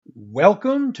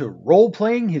Welcome to Role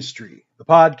Playing History, the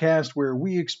podcast where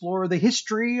we explore the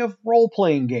history of role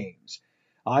playing games.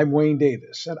 I'm Wayne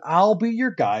Davis, and I'll be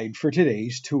your guide for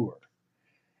today's tour.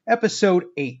 Episode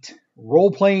 8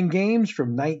 Role Playing Games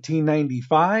from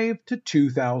 1995 to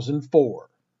 2004.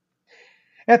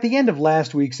 At the end of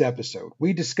last week's episode,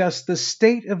 we discussed the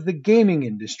state of the gaming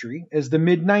industry as the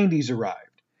mid-90s arrived.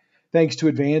 Thanks to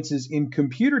advances in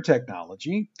computer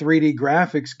technology, 3D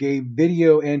graphics gave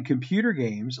video and computer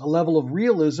games a level of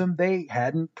realism they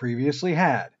hadn't previously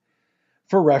had.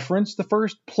 For reference, the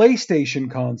first PlayStation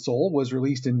console was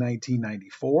released in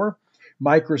 1994,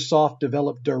 Microsoft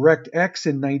developed DirectX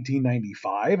in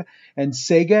 1995, and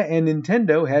Sega and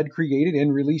Nintendo had created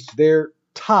and released their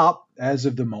top, as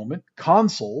of the moment,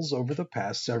 consoles over the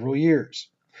past several years.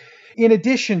 In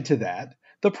addition to that,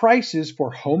 the prices for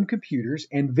home computers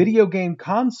and video game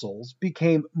consoles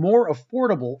became more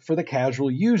affordable for the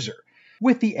casual user,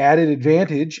 with the added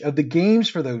advantage of the games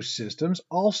for those systems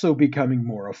also becoming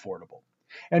more affordable.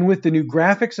 And with the new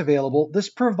graphics available, this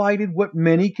provided what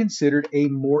many considered a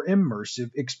more immersive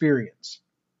experience.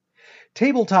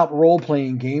 Tabletop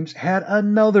role-playing games had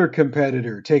another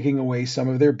competitor taking away some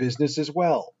of their business as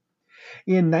well.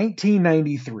 In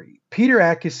 1993, Peter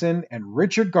Adkison and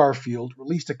Richard Garfield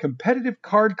released a competitive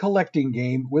card collecting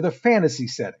game with a fantasy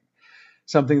setting,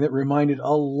 something that reminded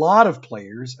a lot of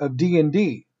players of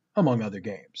D&D, among other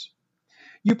games.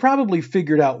 You probably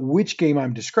figured out which game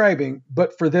I'm describing,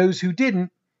 but for those who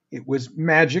didn't, it was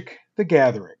Magic: The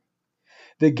Gathering.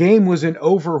 The game was an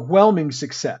overwhelming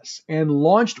success and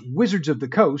launched Wizards of the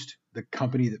Coast, the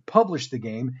company that published the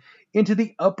game, into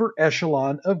the upper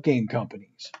echelon of game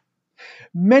companies.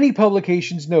 Many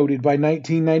publications noted by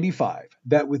 1995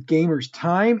 that with gamers'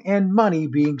 time and money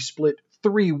being split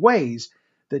three ways,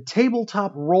 the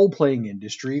tabletop role-playing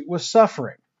industry was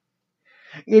suffering.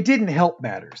 It didn't help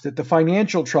matters that the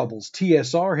financial troubles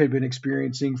TSR had been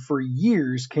experiencing for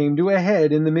years came to a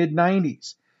head in the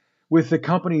mid-90s. With the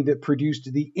company that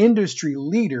produced the industry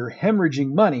leader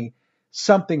hemorrhaging money,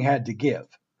 something had to give.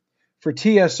 For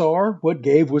TSR, what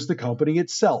gave was the company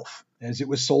itself, as it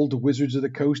was sold to Wizards of the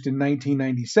Coast in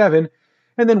 1997,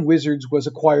 and then Wizards was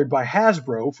acquired by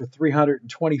Hasbro for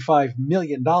 $325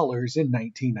 million in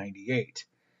 1998.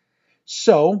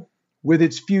 So, with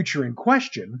its future in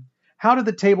question, how did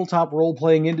the tabletop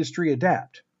role-playing industry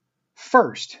adapt?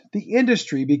 First, the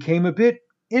industry became a bit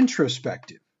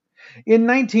introspective. In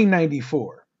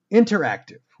 1994,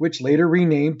 Interactive, which later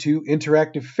renamed to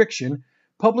Interactive Fiction,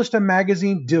 published a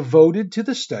magazine devoted to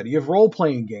the study of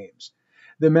role-playing games.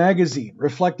 The magazine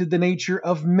reflected the nature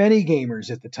of many gamers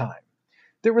at the time.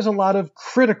 There was a lot of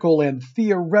critical and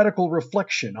theoretical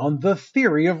reflection on the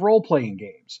theory of role-playing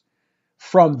games.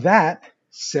 From that,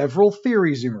 several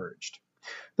theories emerged.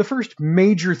 The first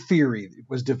major theory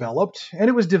was developed, and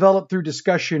it was developed through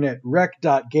discussion at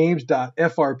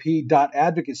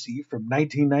rec.games.frp.advocacy from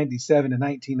 1997 to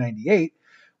 1998,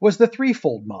 was the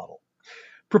threefold model.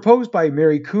 Proposed by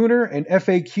Mary Cooner and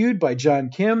FAQ'd by John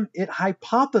Kim, it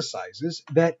hypothesizes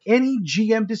that any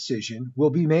GM decision will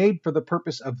be made for the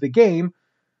purpose of the game,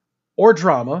 or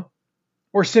drama,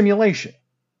 or simulation.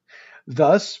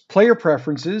 Thus, player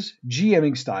preferences,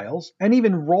 GMing styles, and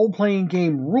even role-playing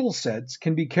game rule sets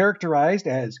can be characterized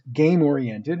as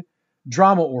game-oriented,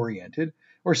 drama-oriented,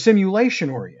 or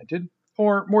simulation-oriented,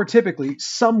 or more typically,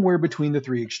 somewhere between the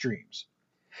three extremes.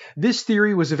 This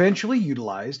theory was eventually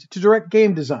utilized to direct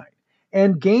game design,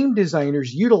 and game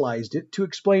designers utilized it to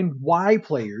explain why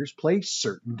players play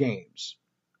certain games.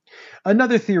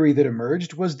 Another theory that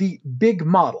emerged was the Big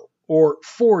Model, or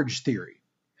Forge theory.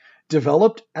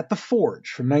 Developed at the Forge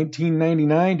from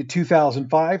 1999 to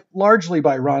 2005, largely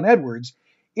by Ron Edwards,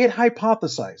 it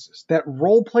hypothesizes that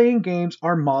role-playing games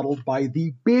are modeled by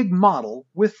the Big Model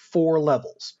with 4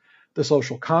 levels: the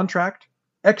social contract,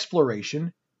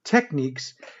 exploration,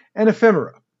 techniques, and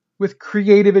ephemera, with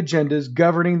creative agendas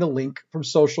governing the link from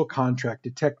social contract to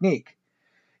technique.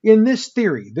 In this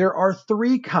theory, there are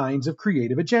 3 kinds of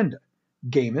creative agenda: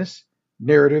 gamist,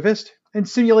 narrativist, and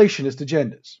simulationist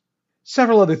agendas.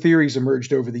 Several other theories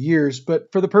emerged over the years,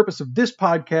 but for the purpose of this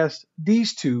podcast,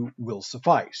 these 2 will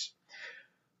suffice.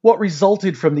 What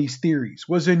resulted from these theories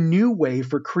was a new way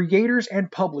for creators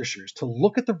and publishers to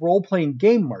look at the role-playing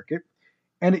game market,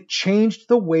 and it changed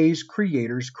the ways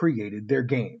creators created their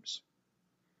games.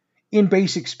 In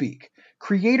basic speak,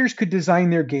 creators could design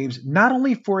their games not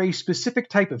only for a specific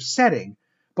type of setting,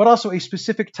 but also a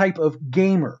specific type of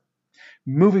gamer.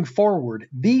 Moving forward,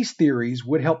 these theories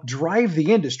would help drive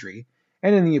the industry,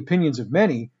 and in the opinions of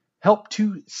many, help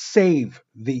to save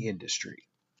the industry.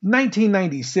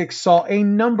 1996 saw a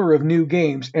number of new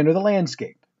games enter the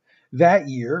landscape. That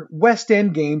year, West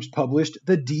End Games published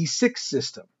the D6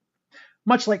 system.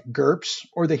 Much like GURPS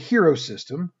or the Hero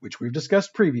system, which we've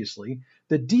discussed previously,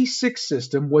 the D6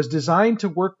 system was designed to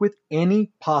work with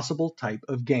any possible type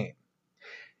of game.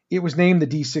 It was named the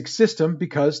D6 system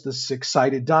because the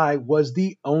six-sided die was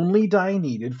the only die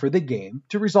needed for the game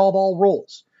to resolve all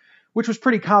rolls, which was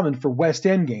pretty common for West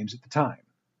End Games at the time.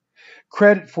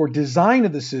 Credit for design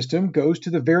of the system goes to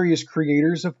the various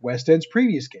creators of West End's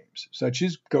previous games, such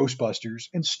as Ghostbusters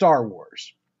and Star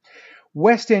Wars.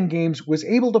 West End Games was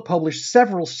able to publish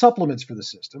several supplements for the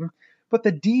system, but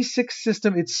the D6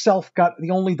 system itself got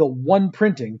only the one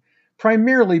printing,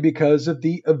 primarily because of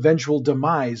the eventual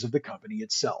demise of the company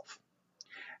itself.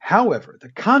 However, the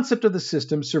concept of the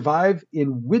system survived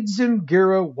in Widzim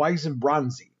Gira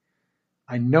Wyzembranzi.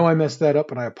 I know I messed that up,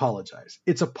 but I apologize.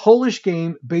 It's a Polish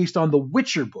game based on the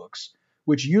Witcher books,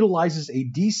 which utilizes a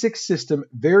D6 system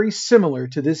very similar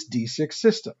to this D6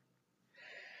 system.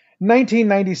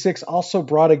 1996 also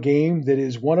brought a game that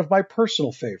is one of my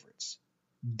personal favorites,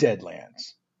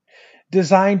 Deadlands.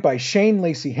 Designed by Shane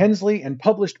Lacey Hensley and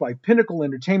published by Pinnacle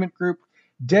Entertainment Group,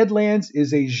 Deadlands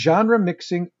is a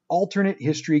genre-mixing alternate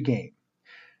history game.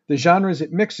 The genres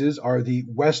it mixes are the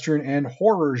Western and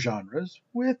horror genres,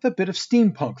 with a bit of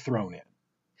steampunk thrown in.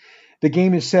 The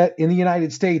game is set in the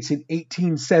United States in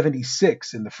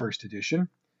 1876 in the first edition.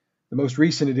 The most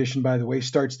recent edition, by the way,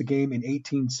 starts the game in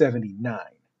 1879.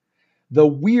 The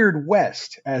Weird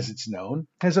West, as it's known,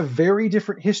 has a very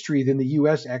different history than the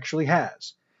U.S. actually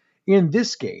has. In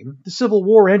this game, the Civil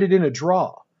War ended in a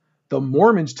draw. The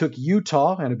Mormons took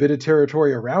Utah and a bit of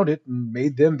territory around it and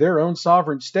made them their own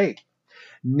sovereign state.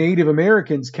 Native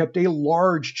Americans kept a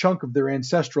large chunk of their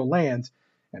ancestral lands,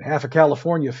 and half of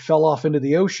California fell off into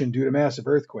the ocean due to massive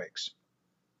earthquakes.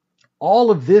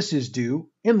 All of this is due,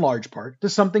 in large part, to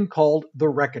something called the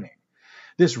Reckoning.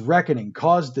 This reckoning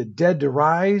caused the dead to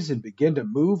rise and begin to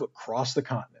move across the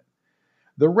continent.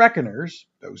 The Reckoners,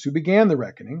 those who began the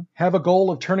reckoning, have a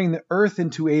goal of turning the Earth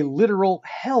into a literal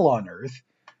hell on Earth,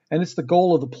 and it's the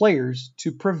goal of the players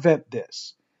to prevent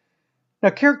this. Now,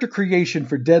 character creation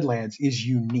for Deadlands is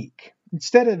unique.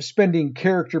 Instead of spending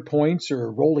character points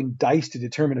or rolling dice to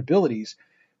determine abilities,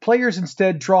 players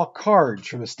instead draw cards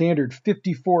from a standard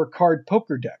 54-card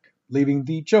poker deck, leaving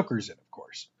the jokers in, of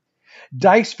course.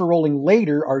 Dice for rolling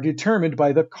later are determined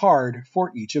by the card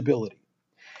for each ability.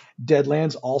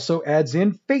 Deadlands also adds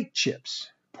in fate chips,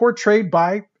 portrayed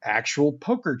by actual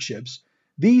poker chips.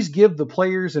 These give the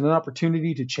players an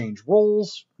opportunity to change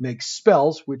rolls, make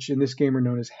spells, which in this game are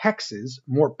known as hexes,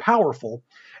 more powerful,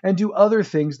 and do other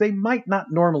things they might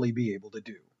not normally be able to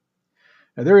do.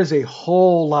 Now, there is a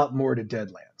whole lot more to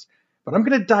Deadlands, but I'm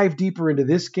going to dive deeper into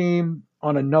this game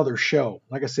on another show.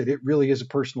 Like I said, it really is a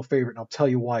personal favorite, and I'll tell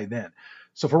you why then.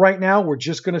 So for right now, we're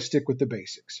just going to stick with the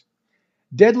basics.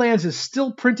 Deadlands is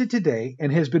still printed today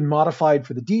and has been modified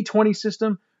for the D20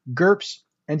 system, GURPS,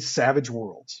 and Savage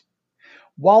Worlds.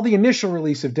 While the initial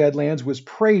release of Deadlands was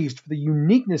praised for the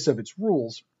uniqueness of its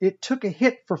rules, it took a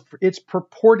hit for its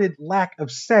purported lack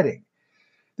of setting.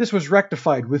 This was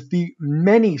rectified with the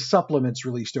many supplements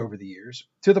released over the years,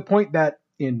 to the point that,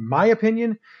 in my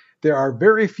opinion, there are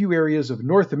very few areas of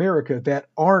North America that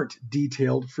aren't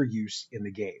detailed for use in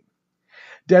the game.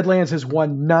 Deadlands has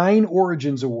won 9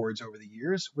 Origins Awards over the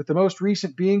years, with the most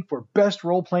recent being for Best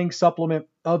Role-Playing Supplement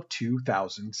of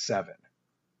 2007.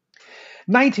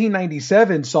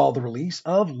 1997 saw the release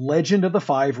of Legend of the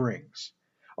Five Rings.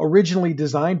 Originally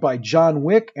designed by John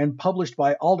Wick and published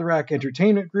by Alderac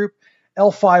Entertainment Group,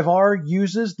 L5R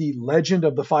uses the Legend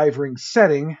of the Five Rings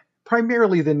setting,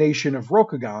 primarily the nation of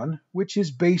Rokugan, which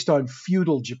is based on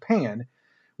feudal Japan,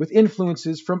 with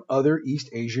influences from other East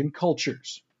Asian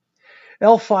cultures.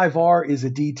 L5R is a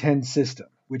D10 system,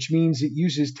 which means it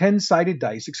uses 10-sided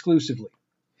dice exclusively.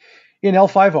 In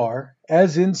L5R,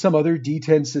 as in some other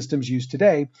D10 systems used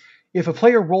today, if a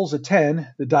player rolls a 10,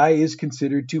 the die is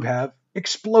considered to have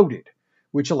exploded,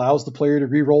 which allows the player to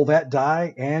re-roll that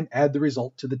die and add the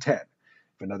result to the 10.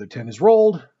 If another 10 is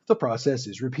rolled, the process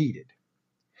is repeated.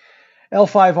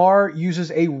 L5R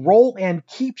uses a roll and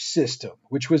keep system,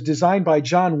 which was designed by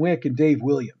John Wick and Dave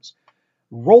Williams.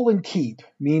 Roll and keep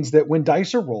means that when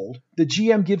dice are rolled, the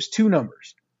GM gives 2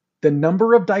 numbers, the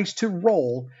number of dice to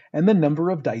roll and the number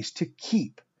of dice to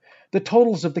keep. The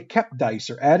totals of the kept dice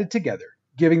are added together,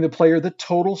 giving the player the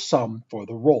total sum for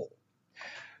the roll.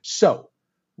 So,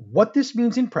 what this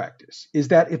means in practice is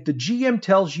that if the GM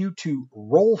tells you to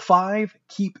roll 5,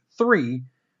 keep 3,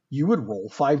 you would roll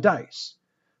 5 dice.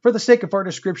 For the sake of our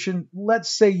description, let's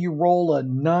say you roll a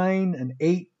 9, an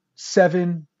 8,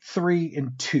 7, 3,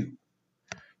 and 2.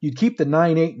 You'd keep the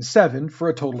 9, 8, and 7 for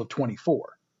a total of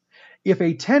 24. If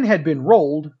a 10 had been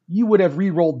rolled, you would have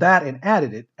re-rolled that and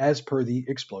added it as per the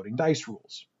exploding dice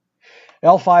rules.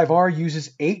 L5R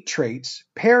uses 8 traits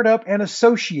paired up and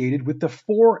associated with the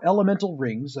 4 elemental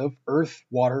rings of earth,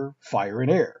 water, fire,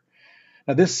 and air.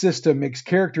 Now, this system makes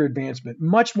character advancement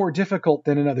much more difficult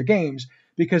than in other games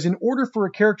because in order for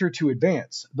a character to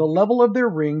advance, the level of their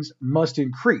rings must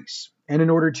increase, and in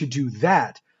order to do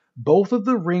that, both of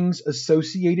the rings'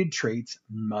 associated traits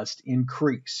must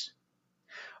increase.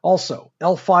 Also,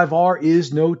 L5R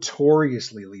is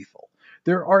notoriously lethal.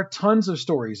 There are tons of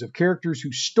stories of characters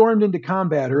who stormed into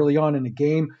combat early on in a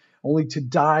game only to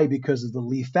die because of the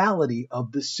lethality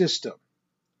of the system.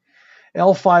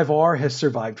 L5R has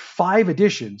survived 5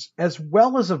 editions, as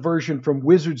well as a version from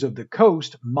Wizards of the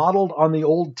Coast modeled on the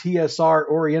old TSR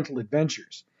Oriental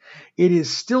Adventures. It is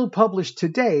still published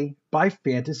today by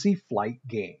Fantasy Flight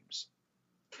Games.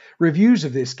 Reviews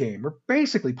of this game are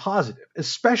basically positive,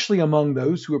 especially among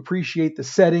those who appreciate the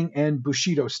setting and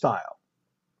Bushido style.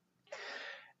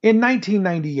 In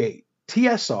 1998,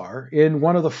 TSR, in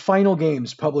one of the final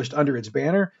games published under its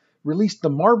banner, released the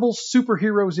Marvel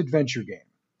Superheroes Adventure game.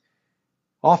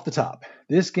 Off the top,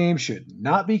 this game should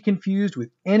not be confused with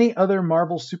any other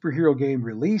Marvel superhero game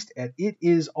released, and it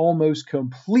is almost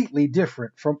completely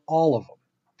different from all of them.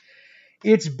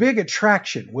 Its big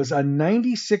attraction was a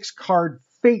 96-card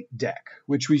Fate deck,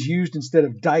 which was used instead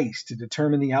of dice to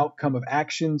determine the outcome of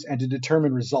actions and to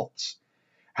determine results.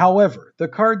 However, the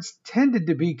cards tended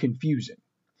to be confusing.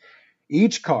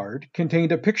 Each card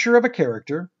contained a picture of a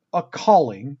character, a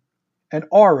calling, an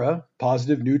aura,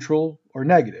 positive, neutral, or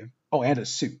negative, and a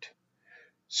suit.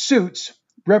 Suits,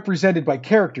 represented by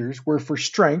characters, were for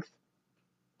strength,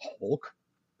 Hulk,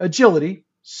 agility,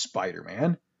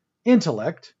 Spider-Man,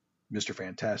 intellect, Mr.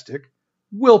 Fantastic,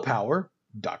 willpower,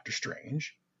 Doctor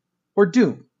Strange, or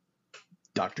Doom,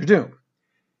 Dr. Doom.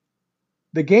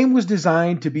 The game was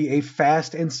designed to be a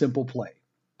fast and simple play.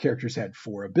 Characters had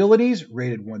 4 abilities,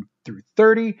 rated 1 through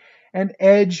 30, and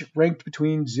edge ranked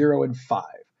between 0 and 5.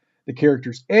 The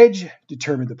character's edge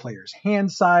determined the player's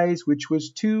hand size, which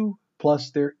was 2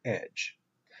 plus their edge.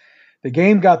 The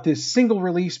game got this single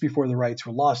release before the rights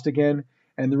were lost again,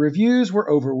 and the reviews were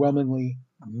overwhelmingly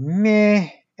meh,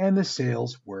 and the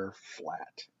sales were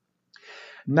flat.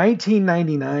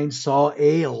 1999 saw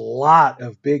a lot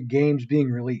of big games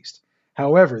being released.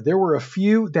 However, there were a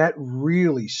few that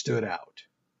really stood out.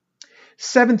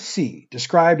 7th Sea,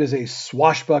 described as a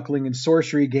swashbuckling and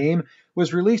sorcery game,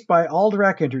 was released by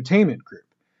Alderac Entertainment Group.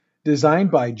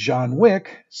 Designed by John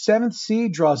Wick, 7th Sea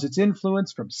draws its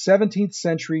influence from 17th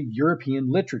century European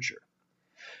literature.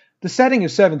 The setting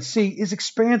of 7th Sea is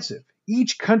expansive.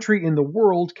 Each country in the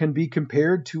world can be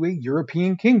compared to a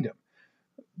European kingdom.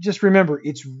 Just remember,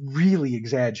 it's really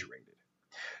exaggerated.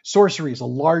 Sorcery is a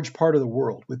large part of the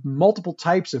world, with multiple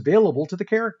types available to the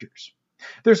characters.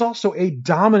 There's also a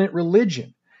dominant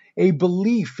religion, a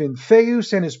belief in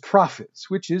Theus and his prophets,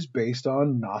 which is based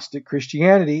on Gnostic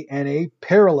Christianity and a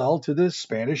parallel to the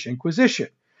Spanish Inquisition.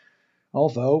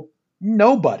 Although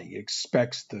nobody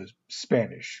expects the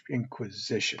Spanish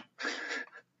Inquisition.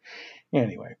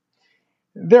 Anyway,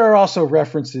 there are also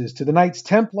references to the Knights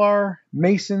Templar,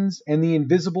 Masons, and the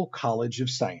Invisible College of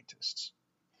Scientists.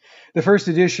 The first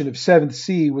edition of 7th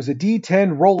Sea was a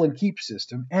D10 roll and keep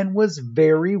system and was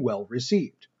very well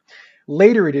received.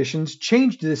 Later editions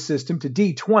changed this system to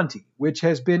D20, which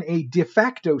has been a de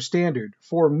facto standard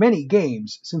for many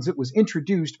games since it was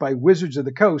introduced by Wizards of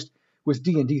the Coast with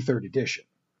D&D 3rd edition.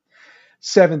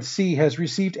 7th Sea has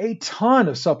received a ton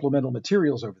of supplemental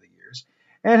materials over the years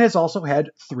and has also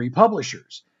had 3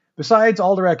 publishers. Besides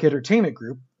Alderac Entertainment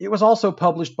Group, it was also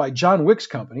published by John Wick's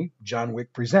company, John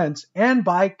Wick Presents, and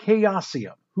by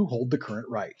Chaosium, who hold the current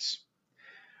rights.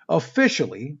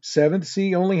 Officially, 7th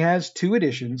Sea only has 2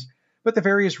 editions, but the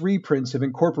various reprints have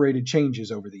incorporated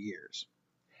changes over the years.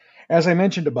 As I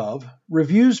mentioned above,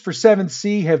 reviews for 7th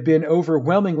Sea have been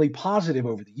overwhelmingly positive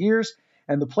over the years,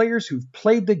 and the players who've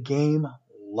played the game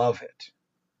love it.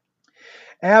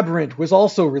 Aberrant was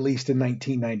also released in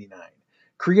 1999.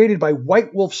 Created by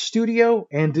White Wolf Studio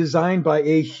and designed by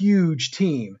a huge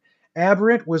team,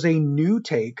 Aberrant was a new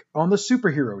take on the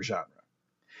superhero genre.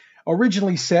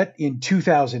 Originally set in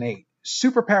 2008,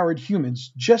 superpowered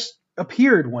humans just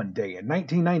appeared one day in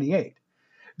 1998.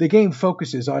 The game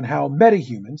focuses on how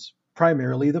metahumans,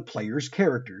 primarily the player's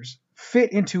characters,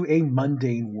 fit into a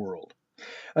mundane world.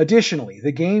 Additionally,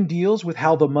 the game deals with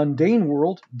how the mundane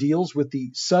world deals with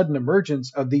the sudden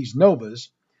emergence of these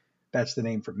novas. That's the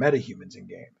name for metahumans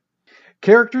in-game.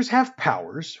 Characters have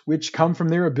powers, which come from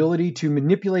their ability to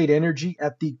manipulate energy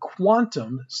at the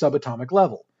quantum subatomic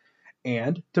level.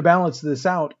 And, to balance this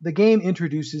out, the game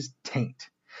introduces Taint.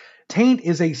 Taint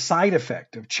is a side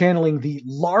effect of channeling the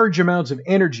large amounts of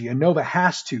energy a Nova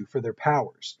has to for their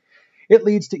powers. It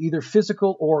leads to either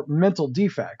physical or mental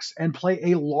defects and play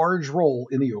a large role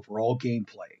in the overall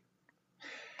gameplay.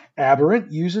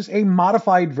 Aberrant uses a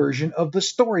modified version of the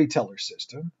Storyteller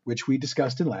system, which we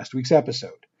discussed in last week's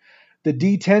episode. The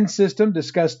D10 system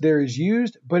discussed there is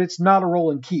used, but it's not a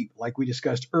roll and keep like we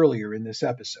discussed earlier in this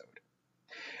episode.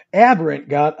 Aberrant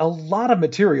got a lot of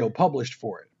material published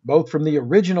for it, both from the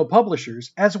original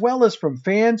publishers as well as from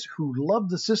fans who loved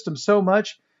the system so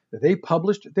much that they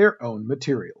published their own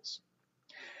materials.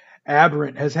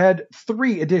 Aberrant has had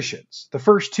 3 editions. The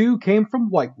first 2 came from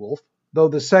White Wolf, though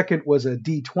the second was a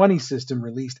D20 system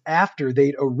released after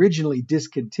they'd originally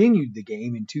discontinued the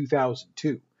game in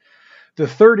 2002. The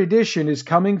 3rd edition is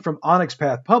coming from Onyx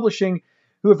Path Publishing,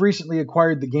 who have recently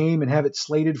acquired the game and have it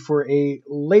slated for a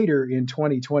later in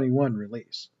 2021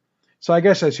 release. So I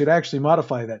guess I should actually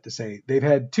modify that to say they've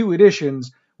had 2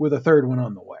 editions with a 3rd one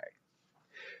on the way.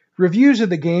 Reviews of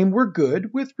the game were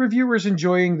good, with reviewers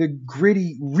enjoying the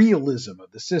gritty realism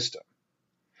of the system.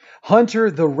 Hunter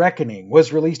the Reckoning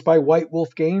was released by White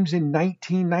Wolf Games in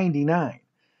 1999.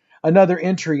 Another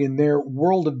entry in their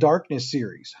World of Darkness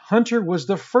series, Hunter was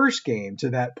the first game to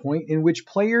that point in which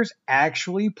players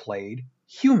actually played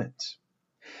humans.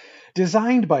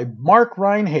 Designed by Mark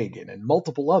Reinhagen and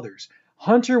multiple others,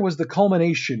 Hunter was the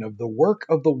culmination of the work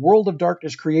of the World of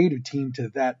Darkness creative team to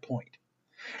that point.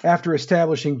 After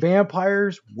establishing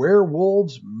vampires,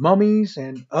 werewolves, mummies,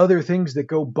 and other things that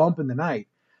go bump in the night,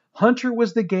 Hunter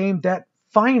was the game that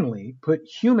finally put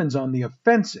humans on the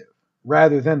offensive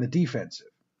rather than the defensive.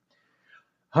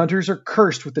 Hunters are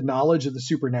cursed with the knowledge of the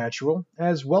supernatural,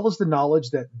 as well as the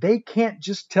knowledge that they can't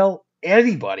just tell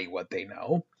anybody what they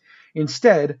know.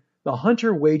 Instead, the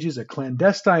hunter wages a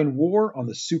clandestine war on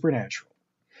the supernatural.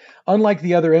 Unlike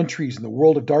the other entries in the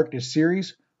World of Darkness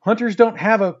series, hunters don't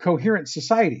have a coherent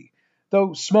society,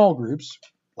 though small groups,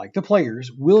 like the players,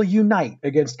 will unite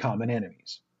against common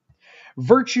enemies.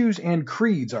 Virtues and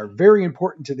creeds are very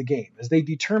important to the game, as they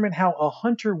determine how a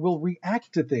hunter will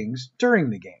react to things during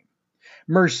the game.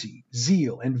 Mercy,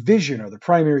 zeal, and vision are the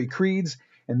primary creeds,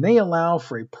 and they allow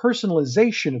for a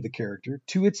personalization of the character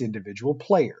to its individual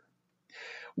player.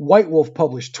 White Wolf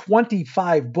published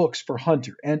 25 books for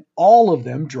Hunter, and all of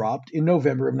them dropped in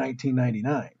November of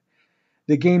 1999.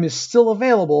 The game is still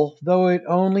available, though it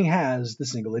only has the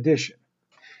single edition.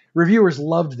 Reviewers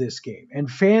loved this game,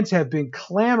 and fans have been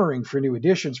clamoring for new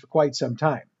editions for quite some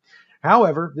time.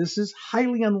 However, this is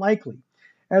highly unlikely,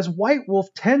 as White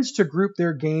Wolf tends to group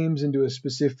their games into a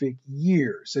specific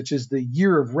year, such as the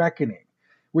Year of Reckoning,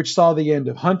 which saw the end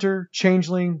of Hunter,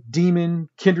 Changeling, Demon,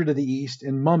 Kindred of the East,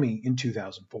 and Mummy in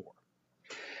 2004.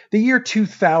 The year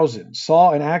 2000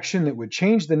 saw an action that would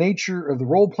change the nature of the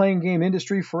role-playing game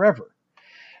industry forever.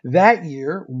 That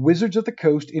year, Wizards of the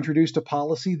Coast introduced a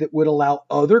policy that would allow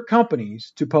other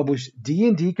companies to publish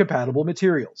D&D compatible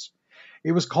materials.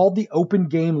 It was called the Open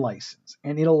Game License,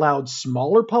 and it allowed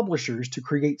smaller publishers to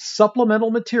create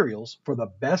supplemental materials for the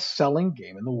best-selling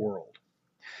game in the world.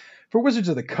 For Wizards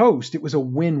of the Coast, it was a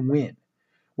win-win.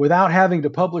 Without having to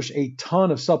publish a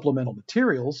ton of supplemental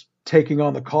materials, taking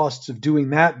on the costs of doing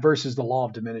that versus the law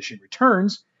of diminishing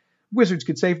returns, Wizards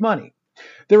could save money.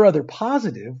 Their other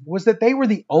positive was that they were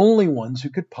the only ones who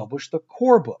could publish the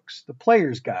core books, the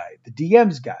Player's Guide, the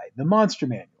DM's Guide, the Monster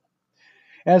Manual.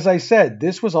 As I said,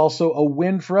 this was also a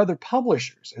win for other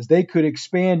publishers, as they could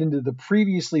expand into the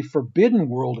previously forbidden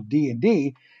world of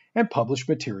D&D and publish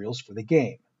materials for the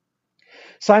game.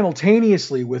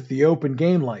 Simultaneously with the Open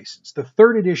Game License, the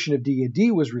 3rd edition of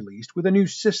D&D was released with a new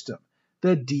system,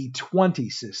 the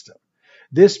D20 system.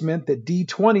 This meant that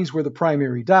D20s were the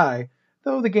primary die,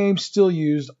 though the game still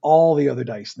used all the other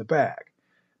dice in the bag.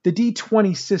 The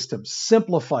D20 system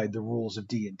simplified the rules of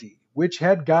D&D, which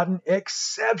had gotten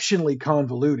exceptionally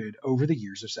convoluted over the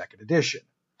years of 2nd edition.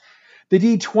 The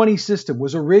D20 system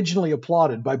was originally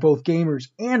applauded by both gamers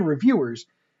and reviewers,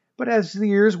 but as the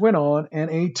years went on and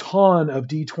a ton of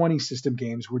D20 system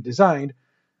games were designed,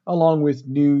 along with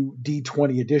new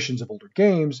D20 editions of older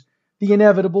games, the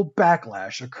inevitable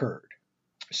backlash occurred.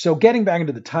 So getting back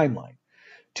into the timeline,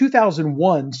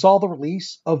 2001 saw the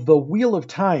release of the Wheel of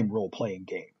Time role-playing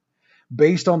game.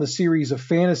 Based on the series of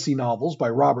fantasy novels by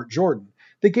Robert Jordan,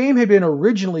 the game had been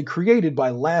originally created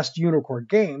by Last Unicorn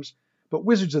Games, but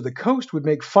Wizards of the Coast would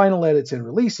make final edits and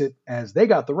release it, as they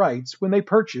got the rights when they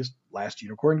purchased Last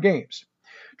Unicorn Games.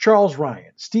 Charles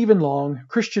Ryan, Stephen Long,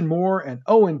 Christian Moore, and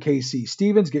Owen K.C.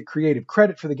 Stevens get creative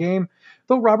credit for the game,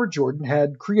 though Robert Jordan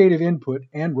had creative input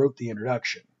and wrote the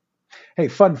introduction. Hey,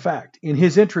 fun fact. In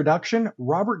his introduction,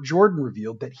 Robert Jordan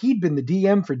revealed that he'd been the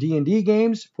DM for D&D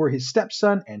games for his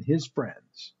stepson and his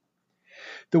friends.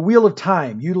 The Wheel of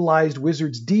Time utilized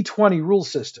Wizards' D20 rule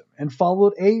system and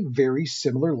followed a very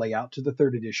similar layout to the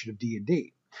 3rd edition of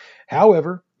D&D.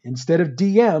 However, instead of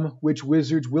DM, which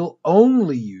Wizards will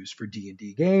only use for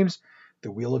D&D games,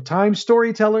 the Wheel of Time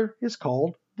storyteller is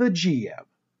called the GM.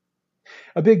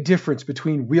 A big difference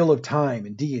between Wheel of Time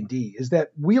and D&D is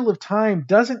that Wheel of Time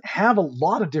doesn't have a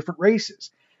lot of different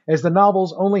races, as the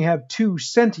novels only have 2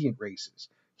 sentient races,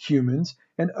 humans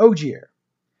and Ogier.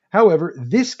 However,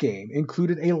 this game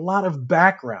included a lot of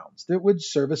backgrounds that would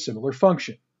serve a similar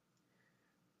function.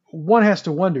 One has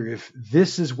to wonder if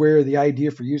this is where the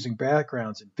idea for using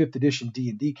backgrounds in 5th edition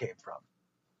D&D came from.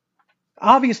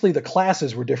 Obviously, the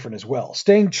classes were different as well,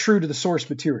 staying true to the source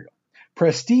material.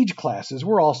 Prestige classes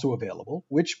were also available,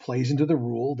 which plays into the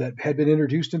rule that had been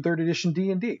introduced in 3rd edition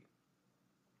D&D.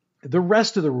 The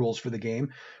rest of the rules for the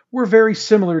game were very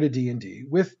similar to D&D,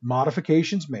 with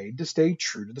modifications made to stay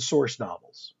true to the source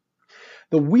novels.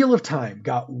 The Wheel of Time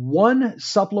got one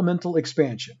supplemental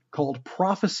expansion called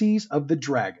Prophecies of the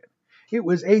Dragon. It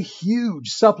was a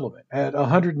huge supplement at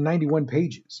 191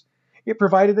 pages. It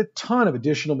provided a ton of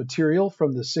additional material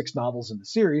from the 6 novels in the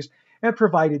series and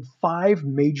provided 5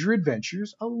 major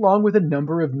adventures along with a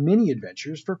number of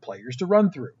mini-adventures for players to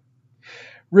run through.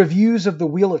 Reviews of the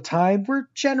Wheel of Time were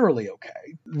generally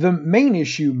okay. The main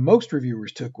issue most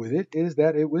reviewers took with it is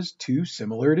that it was too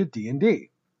similar to D&D.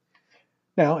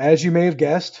 Now, as you may have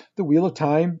guessed, the Wheel of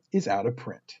Time is out of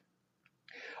print.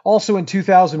 Also in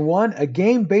 2001, a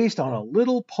game based on a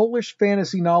little Polish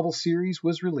fantasy novel series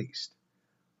was released,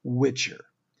 Witcher.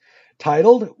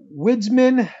 Titled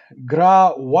Wiedźmin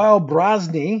gra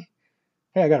Wyobraźni,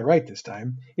 hey, I got it right this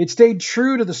time, it stayed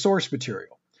true to the source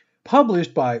material.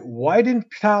 Published by Wiedźmin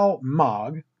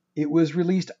Mag, it was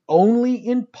released only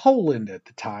in Poland at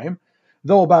the time,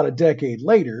 though about a decade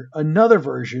later, another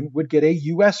version would get a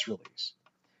US release.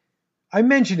 I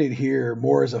mention it here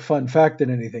more as a fun fact than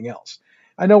anything else.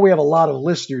 I know we have a lot of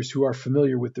listeners who are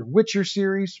familiar with the Witcher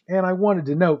series, and I wanted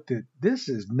to note that this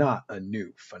is not a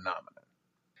new phenomenon.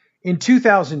 In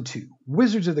 2002,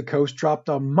 Wizards of the Coast dropped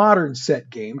a modern set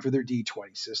game for their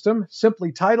D20 system,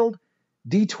 simply titled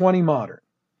D20 Modern.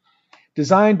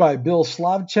 Designed by Bill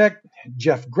Slavchek,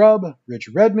 Jeff Grubb, Rich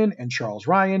Redmond, and Charles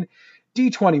Ryan,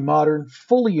 D20 Modern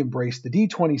fully embraced the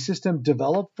D20 system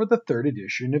developed for the 3rd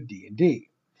edition of D&D.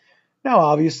 Now,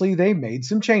 obviously, they made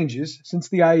some changes, since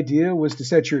the idea was to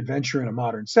set your adventure in a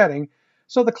modern setting,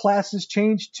 so the classes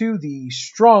changed to the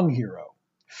Strong Hero,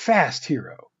 Fast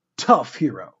Hero, Tough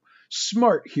Hero,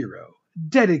 Smart Hero,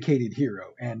 Dedicated Hero,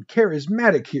 and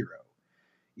Charismatic Hero,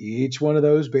 each one of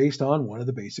those based on one of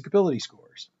the basic ability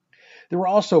scores. There were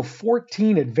also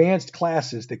 14 advanced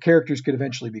classes that characters could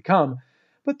eventually become,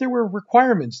 but there were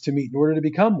requirements to meet in order to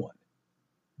become one.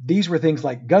 These were things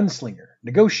like Gunslinger,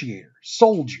 Negotiator,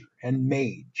 Soldier, and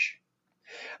Mage.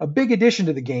 A big addition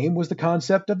to the game was the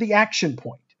concept of the action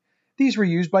point. These were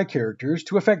used by characters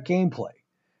to affect gameplay.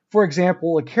 For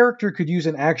example, a character could use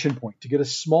an action point to get a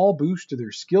small boost to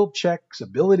their skill checks,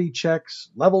 ability checks,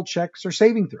 level checks, or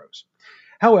saving throws.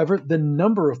 However, the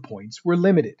number of points were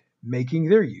limited, making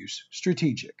their use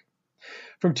strategic.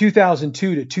 From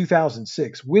 2002 to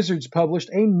 2006, Wizards published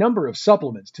a number of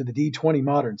supplements to the D20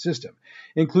 Modern system,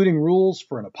 including rules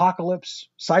for an apocalypse,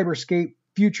 cyberscape,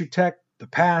 future tech, the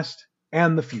past,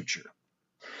 and the future.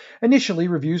 Initially,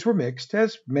 reviews were mixed,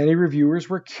 as many reviewers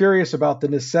were curious about the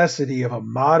necessity of a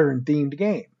modern-themed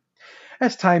game.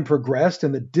 As time progressed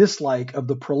and the dislike of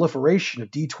the proliferation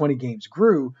of D20 games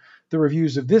grew, the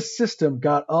reviews of this system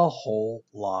got a whole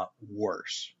lot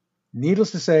worse.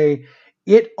 Needless to say,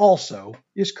 it also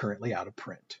is currently out of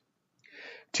print.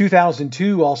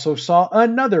 2002 also saw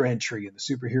another entry in the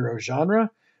superhero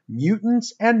genre,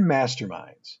 Mutants and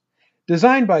Masterminds.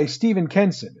 Designed by Stephen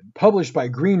Kenson and published by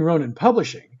Green Ronin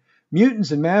Publishing,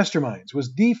 Mutants and Masterminds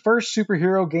was the first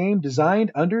superhero game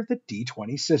designed under the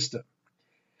D20 system.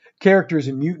 Characters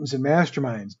in Mutants and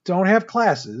Masterminds don't have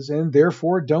classes and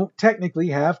therefore don't technically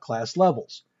have class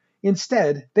levels.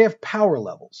 Instead, they have power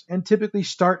levels and typically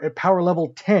start at power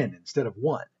level 10 instead of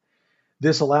 1.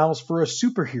 This allows for a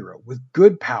superhero with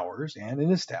good powers and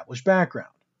an established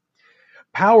background.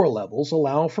 Power levels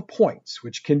allow for points,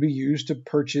 which can be used to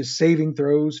purchase saving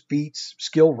throws, feats,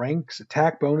 skill ranks,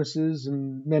 attack bonuses,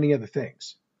 and many other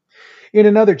things. In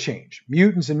another change,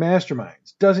 Mutants and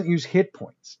Masterminds doesn't use hit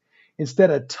points.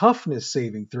 Instead, a toughness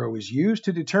saving throw is used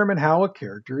to determine how a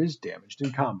character is damaged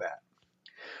in combat.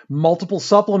 Multiple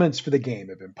supplements for the game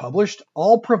have been published,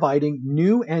 all providing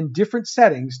new and different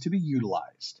settings to be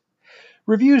utilized.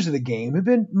 Reviews of the game have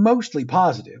been mostly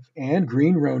positive, and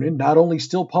Green Ronin not only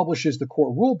still publishes the core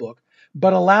rulebook,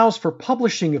 but allows for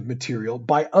publishing of material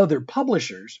by other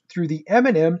publishers through the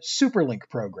M&M Superlink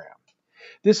program.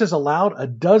 This has allowed a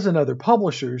dozen other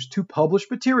publishers to publish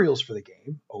materials for the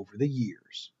game over the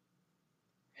years.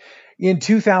 In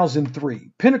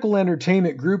 2003, Pinnacle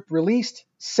Entertainment Group released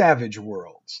Savage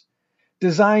Worlds.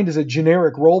 Designed as a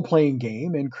generic role-playing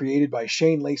game and created by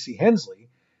Shane Lacy Hensley,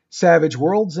 Savage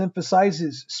Worlds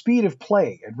emphasizes speed of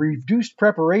play and reduced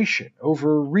preparation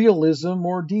over realism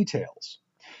or details.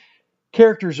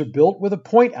 Characters are built with a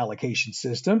point allocation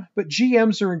system, but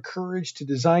GMs are encouraged to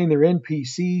design their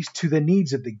NPCs to the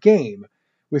needs of the game,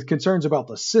 with concerns about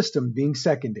the system being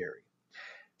secondary.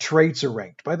 Traits are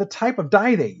ranked by the type of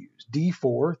die they use,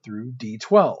 D4 through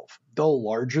D12. The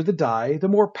larger the die, the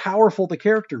more powerful the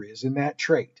character is in that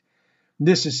trait.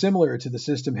 This is similar to the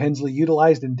system Hensley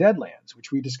utilized in Deadlands,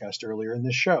 which we discussed earlier in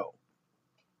this show.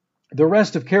 The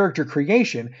rest of character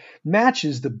creation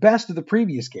matches the best of the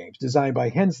previous games designed by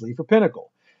Hensley for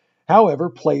Pinnacle. However,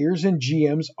 players and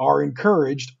GMs are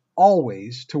encouraged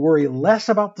always to worry less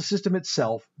about the system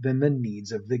itself than the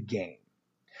needs of the game.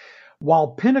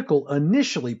 While Pinnacle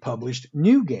initially published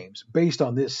new games based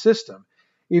on this system,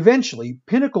 eventually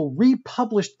Pinnacle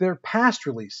republished their past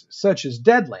releases, such as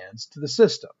Deadlands, to the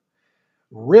system.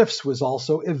 Rifts was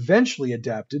also eventually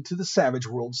adapted to the Savage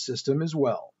Worlds system as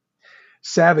well.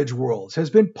 Savage Worlds has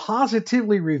been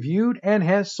positively reviewed and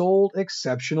has sold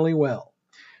exceptionally well.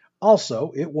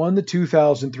 Also, it won the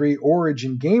 2003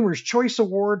 Origin Gamers' Choice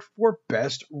Award for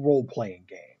Best Role-Playing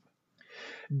Game.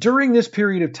 During this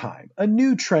period of time, a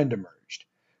new trend emerged.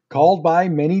 Called by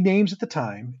many names at the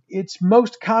time, it's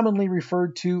most commonly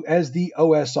referred to as the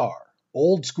OSR,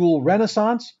 Old School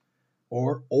Renaissance,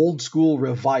 or Old School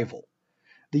Revival.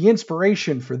 The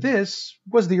inspiration for this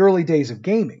was the early days of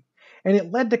gaming, and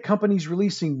it led to companies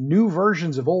releasing new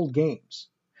versions of old games.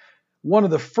 One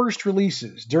of the first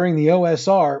releases during the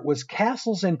OSR was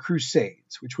Castles and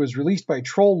Crusades, which was released by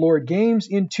Troll Lord Games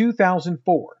in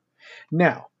 2004.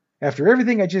 Now, after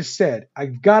everything I just said,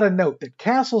 I've got to note that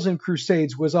Castles and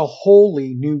Crusades was a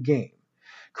wholly new game.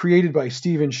 Created by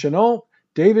Stephen Chenault,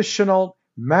 Davis Chenault,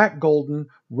 Matt Golden,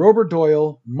 Robert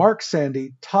Doyle, Mark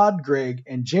Sandy, Todd Gregg,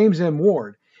 and James M.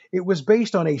 Ward, it was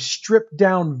based on a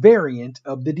stripped-down variant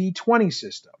of the D20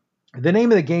 system. The name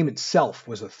of the game itself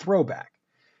was a throwback.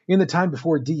 In the time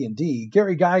before D&D,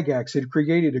 Gary Gygax had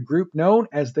created a group known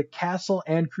as the Castle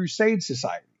and Crusade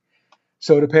Society.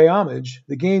 So to pay homage,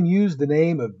 the game used the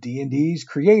name of D&D's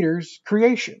creator's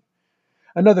creation.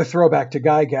 Another throwback to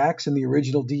Gygax and the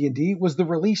original D&D was the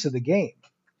release of the game.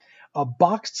 A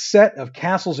boxed set of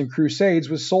Castles and Crusades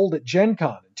was sold at Gen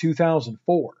Con in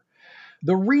 2004.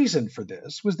 The reason for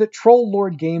this was that Troll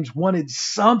Lord Games wanted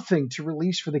something to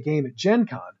release for the game at Gen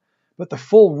Con, but the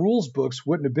full rules books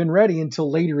wouldn't have been ready until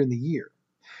later in the year.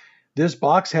 This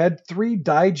box had 3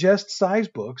 digest-size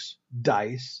books,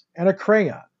 dice, and a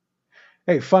crayon.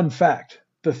 Hey, fun fact,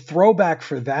 the throwback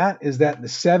for that is that in the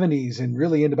 70s and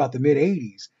really into about the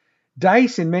mid-80s,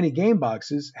 dice in many game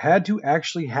boxes had to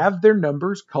actually have their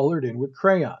numbers colored in with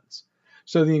crayons.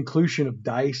 So the inclusion of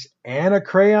dice and a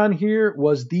crayon here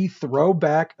was the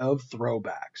throwback of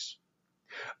throwbacks.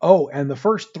 Oh, and the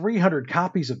first 300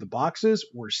 copies of the boxes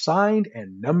were signed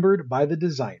and numbered by the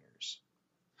designers.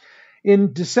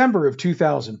 In December of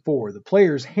 2004, the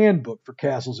player's handbook for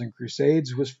Castles and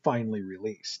Crusades was finally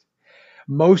released.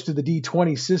 Most of the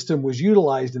D20 system was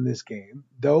utilized in this game,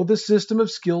 though the system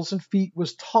of skills and feat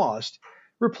was tossed,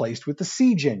 replaced with the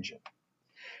Siege Engine.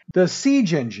 The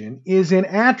Siege Engine is an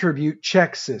attribute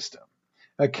check system.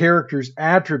 A character's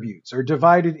attributes are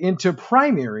divided into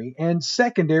primary and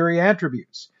secondary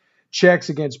attributes. Checks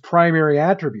against primary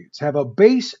attributes have a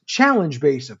base challenge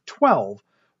base of 12,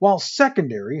 while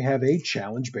secondary have a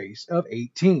challenge base of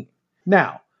 18.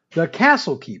 Now, the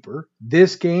Castle Keeper,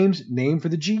 this game's name for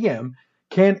the GM,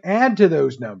 can add to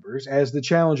those numbers as the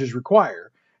challenges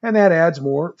require, and that adds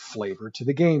more flavor to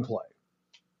the gameplay.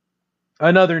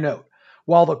 Another note,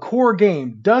 while the core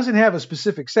game doesn't have a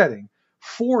specific setting,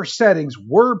 4 settings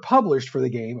were published for the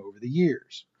game over the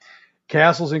years.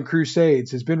 Castles and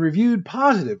Crusades has been reviewed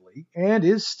positively and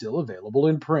is still available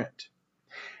in print.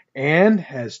 And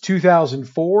as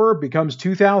 2004 becomes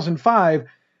 2005,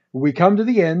 we come to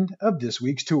the end of this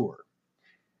week's tour.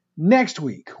 Next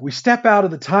week, we step out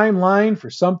of the timeline for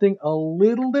something a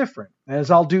little different, as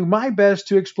I'll do my best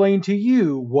to explain to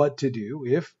you what to do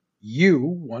if you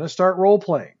want to start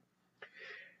role-playing.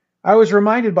 I was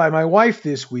reminded by my wife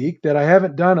this week that I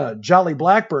haven't done a Jolly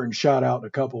Blackburn shout-out in a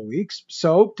couple weeks,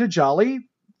 so to Jolly,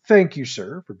 thank you,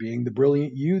 sir, for being the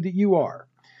brilliant you that you are.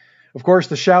 Of course,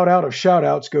 the shout out of shout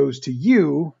outs goes to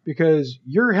you because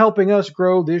you're helping us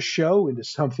grow this show into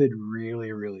something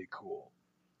really, really cool.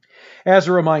 As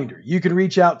a reminder, you can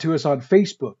reach out to us on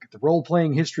Facebook at the Role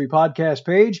Playing History Podcast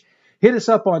page. Hit us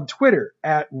up on Twitter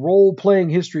at Role Playing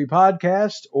History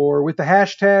Podcast or with the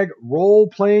hashtag Role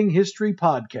Playing History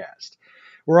Podcast.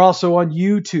 We're also on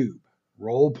YouTube.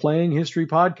 Role Playing History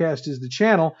Podcast is the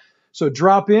channel. So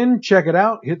drop in, check it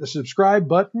out, hit the subscribe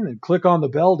button, and click on the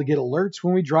bell to get alerts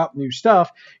when we drop new stuff.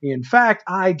 In fact,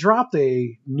 I dropped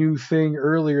a new thing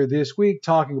earlier this week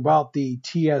talking about the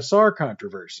TSR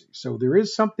controversy. So there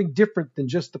is something different than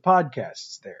just the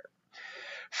podcasts there.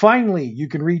 Finally, you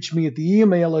can reach me at the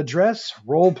email address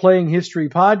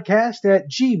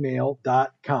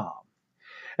roleplayinghistorypodcast@gmail.com.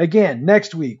 Again,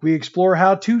 next week we explore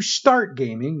how to start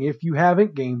gaming if you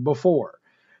haven't gamed before.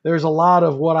 There's a lot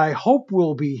of what I hope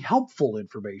will be helpful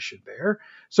information there.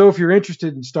 So if you're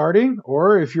interested in starting,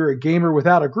 or if you're a gamer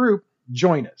without a group,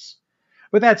 join us.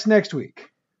 But that's next week.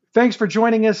 Thanks for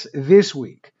joining us this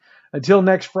week. Until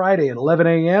next Friday at 11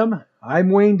 a.m.,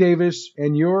 I'm Wayne Davis,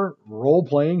 and you're Role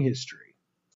Playing History.